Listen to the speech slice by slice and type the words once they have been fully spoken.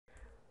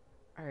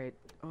Alright,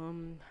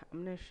 I'm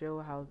gonna show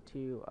how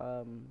to,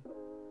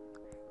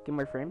 get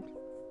more frames.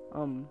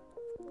 I'm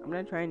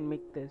gonna try and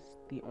make this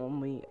the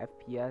only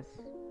FPS,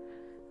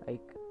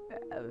 like,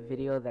 a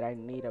video that I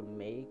need to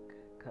make,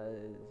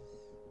 cause,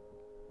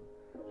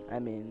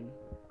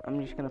 I'm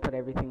just gonna put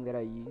everything that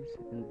I use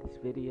in this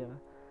video.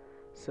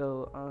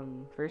 So,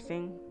 first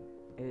thing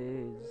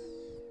is,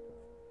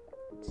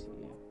 let's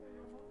see,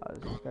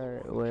 I'll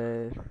start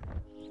with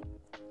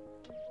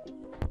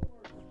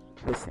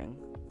this thing.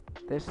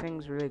 This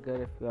thing's really good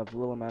if you have a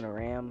little amount of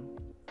RAM.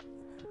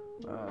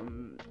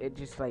 It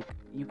just like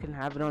you can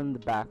have it on the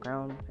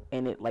background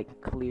and it like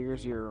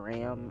clears your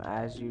RAM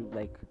as you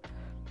like.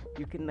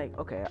 You can like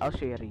okay, I'll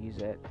show you how to use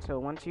it. So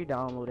once you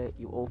download it,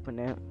 you open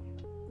it.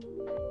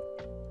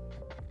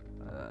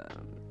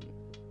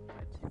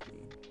 Let's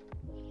see.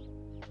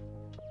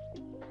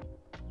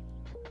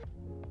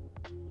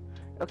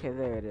 Okay,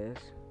 there it is.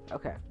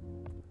 Okay,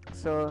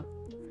 so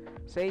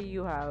say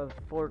you have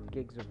 4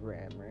 gigs of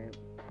RAM, right?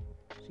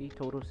 See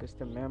total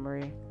system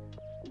memory,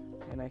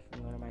 and I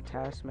can go to my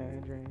task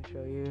manager and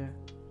show you.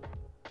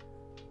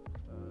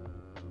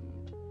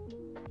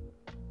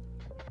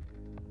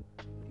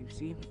 You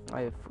see,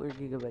 I have 4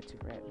 gigabytes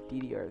of RAM,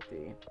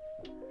 DDR3.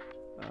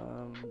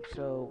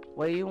 So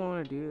what you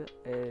want to do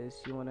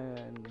is you want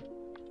to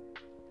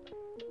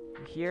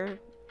here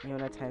you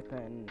want to type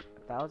in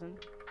 1000,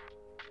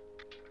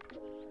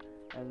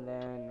 and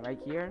then right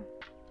here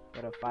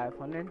go to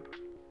 500.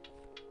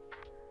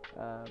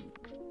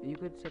 You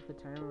could set the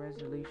timer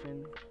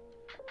resolution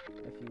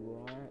if you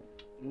want,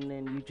 and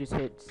then you just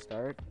hit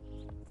start,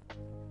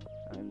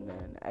 and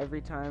then every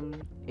time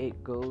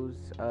it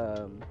goes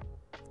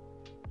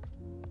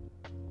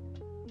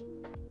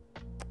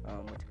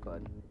what's it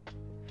called,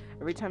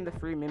 every time the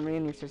free memory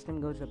in your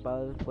system goes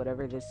above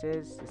whatever this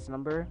is, this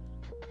number,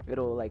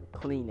 it'll like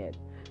clean it.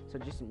 So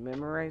just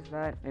memorize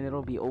that and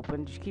it'll be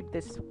open. Just keep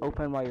this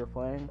open while you're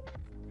playing.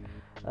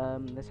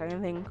 The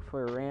second thing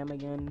for RAM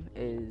again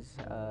is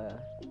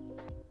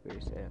where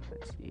is it?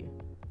 Let's see.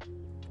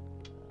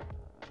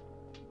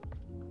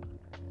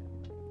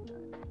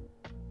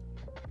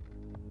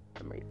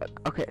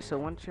 Okay, so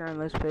once you're on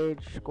this page,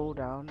 scroll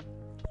down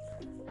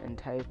and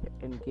type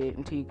and get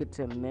until you get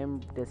to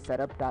the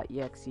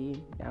setup.exe.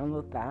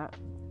 Download that.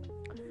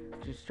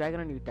 Just drag it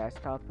on your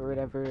desktop or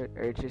whatever,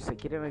 or just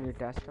like get it on your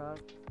desktop.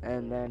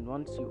 And then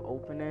once you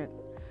open it,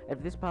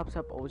 if this pops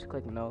up, always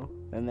click no,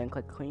 and then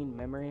click clean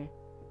memory.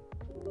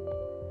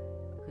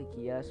 Click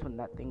yes when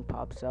that thing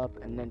pops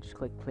up, and then just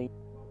click clean.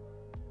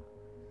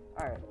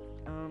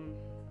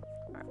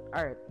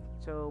 Alright,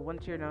 so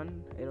once you're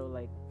done, it'll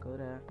like go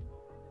to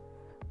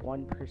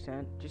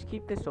 1%. Just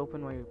keep this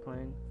open while you're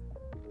playing.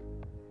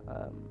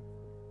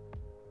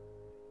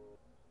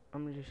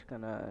 I'm just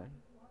gonna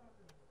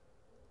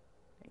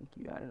thank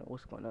you. I don't know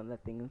what's going on.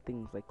 That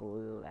thing's like a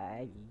little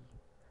laggy.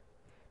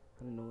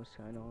 I don't know what's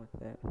going on with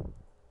that.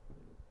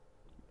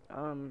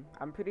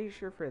 I'm pretty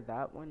sure for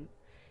that one,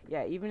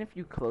 yeah, even if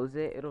you close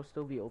it, it'll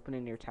still be open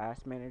in your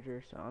task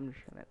manager. So I'm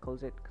just gonna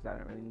close it because I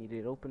don't really need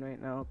it open right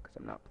now because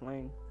I'm not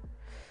playing.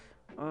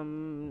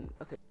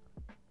 Okay.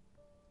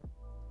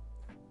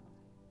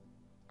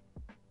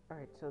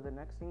 Alright, so the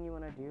next thing you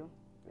want to do,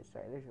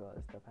 sorry, there's a lot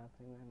of stuff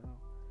happening right now.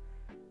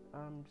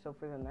 So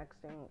for the next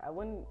thing, I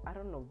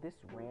don't know, this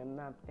RAM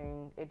map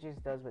thing, it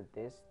just does what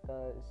this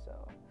does, so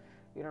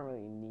you don't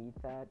really need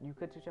that. You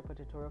could search up a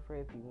tutorial for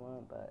it if you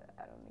want, but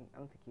I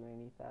don't think you really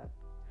need that.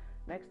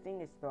 Next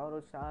thing is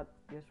throttle stop.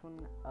 This one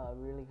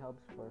really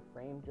helps for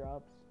frame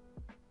drops.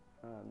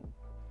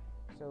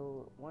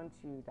 So once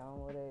you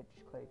download it,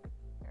 just click,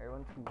 or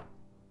once you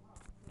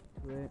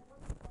do it,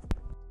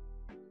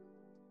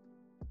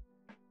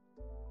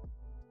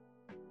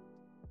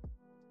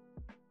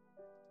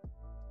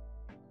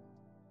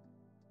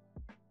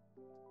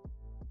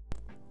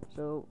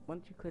 so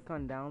once you click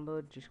on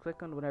download, just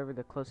click on whatever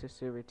the closest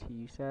server to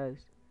you says,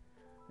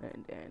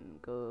 and then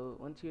go,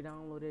 once you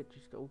download it,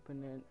 just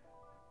open it.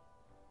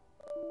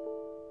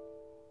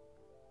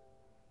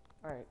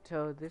 Alright,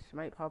 so this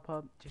might pop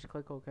up, just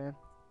click OK.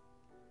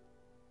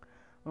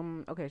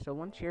 Okay, so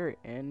once you're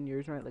in,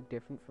 yours might look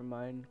different from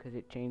mine because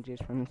it changes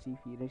from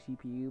CPU to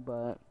CPU,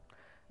 but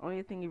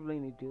only thing you really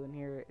need to do in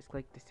here is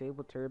click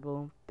disable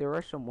turbo. There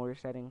are some more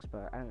settings,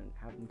 but I don't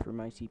have them for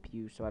my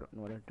CPU, so I don't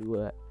know what to do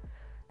with it.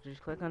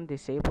 Just click on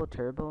disable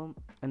turbo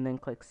and then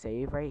click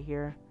save right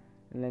here,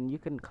 and then you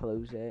can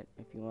close it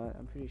if you want.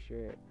 I'm pretty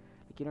sure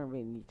like you don't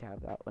really need to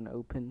have that one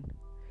open.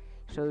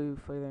 So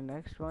for the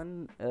next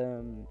one,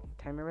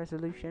 timer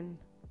resolution,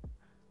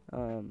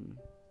 I'm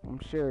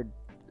sure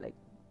like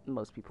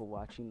most people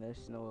watching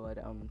this know what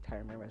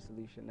timer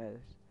resolution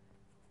is.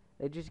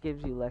 It just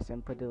gives you less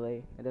input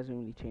delay. It doesn't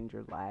really change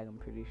your lag, I'm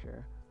pretty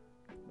sure.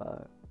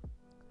 But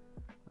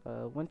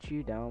once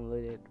you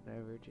download it,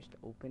 whatever, just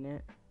open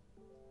it.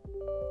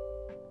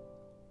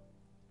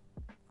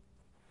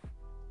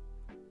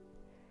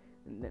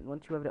 And then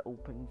once you have it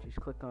open, just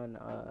click on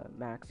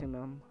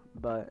maximum,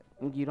 but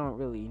you don't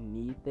really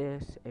need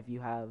this if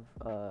you have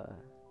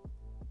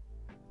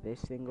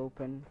this thing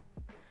open,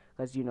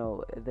 because you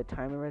know the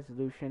timer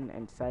resolution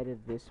inside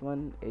of this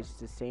one is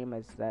the same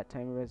as that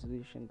timer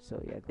resolution.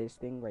 So yeah, this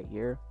thing right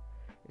here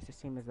is the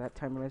same as that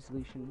timer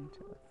resolution.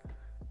 So,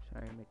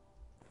 sorry, my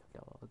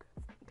dog.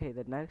 Okay,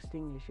 the next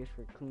thing is just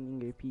for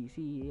cleaning your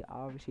PC.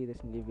 Obviously, this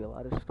can give you a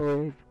lot of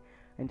storage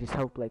and just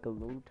help like a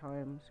load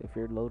times if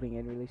you're loading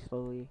it really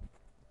slowly.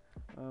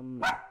 Oh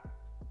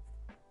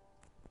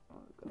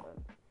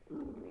god, let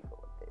me go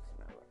with this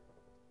now.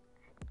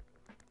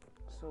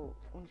 So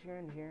once you're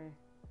in here,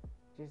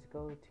 just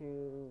go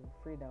to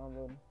free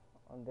download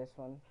on this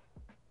one,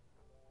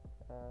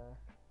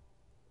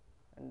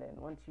 and then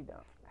once you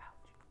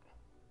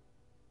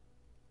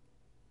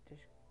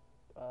just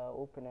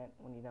open it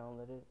when you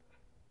download it.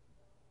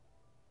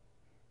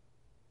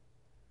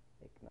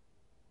 Like,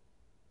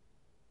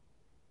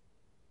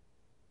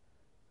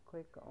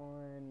 click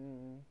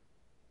on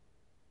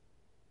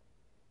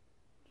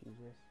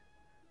Jesus.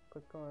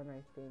 Click on,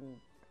 I think,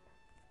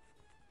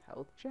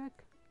 health check.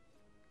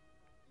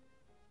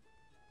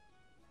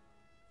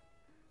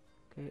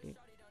 Okay,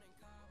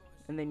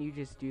 and then you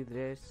just do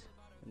this,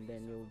 and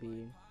then you'll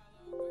be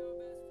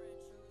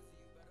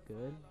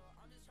good.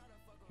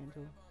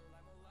 Cancel.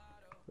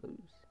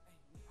 Close.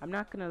 I'm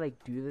not gonna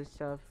like do this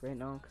stuff right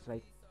now, cause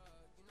like.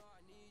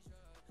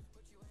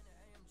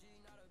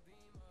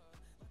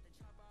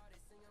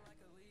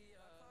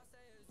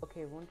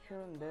 Okay, once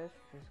you're on this,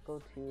 just go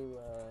to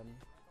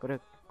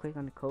click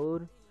on the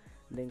code,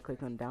 and then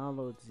click on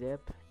download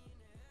zip.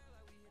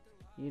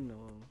 You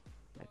know,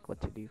 like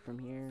what to do from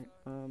here.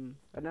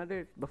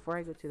 Before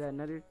I go to that,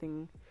 another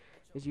thing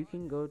is you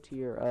can go to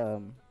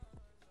your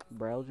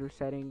browser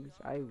settings.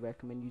 I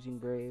recommend using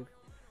Brave.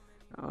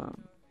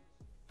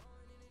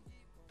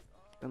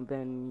 And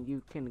then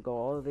you can go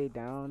all the way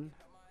down.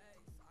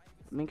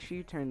 Make sure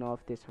you turn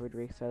off this hard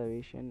rate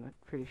acceleration. I'm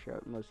pretty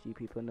sure most of you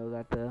people know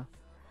that though.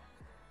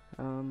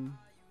 And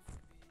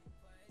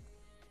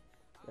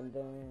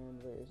then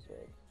where is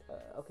it?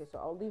 Okay, so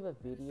I'll leave a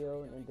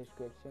video in the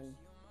description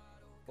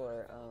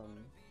for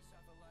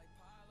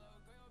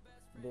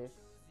this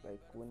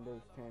like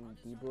Windows 10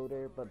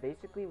 debootер. But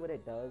basically, what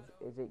it does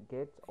is it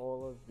gets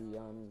all of the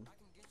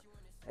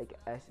like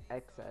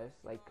excess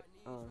like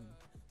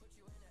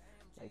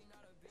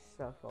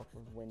stuff off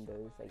of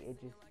Windows. Like it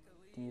just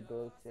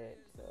deboots it,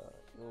 so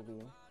you'll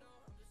be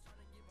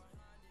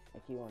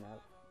like you won't have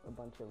a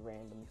bunch of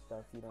random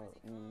stuff you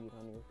don't need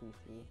on your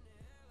PC.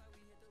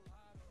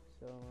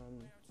 So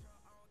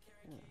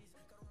yeah.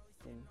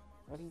 And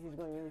I think it's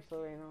going really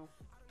slow right now.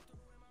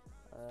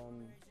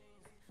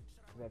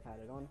 Because I've had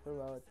it on for a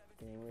while. It's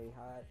getting really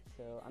hot.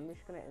 So I'm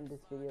just gonna end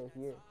this video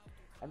here.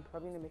 I'm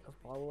probably gonna make a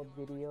follow-up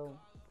video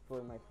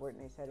for my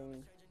Fortnite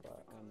settings,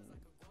 but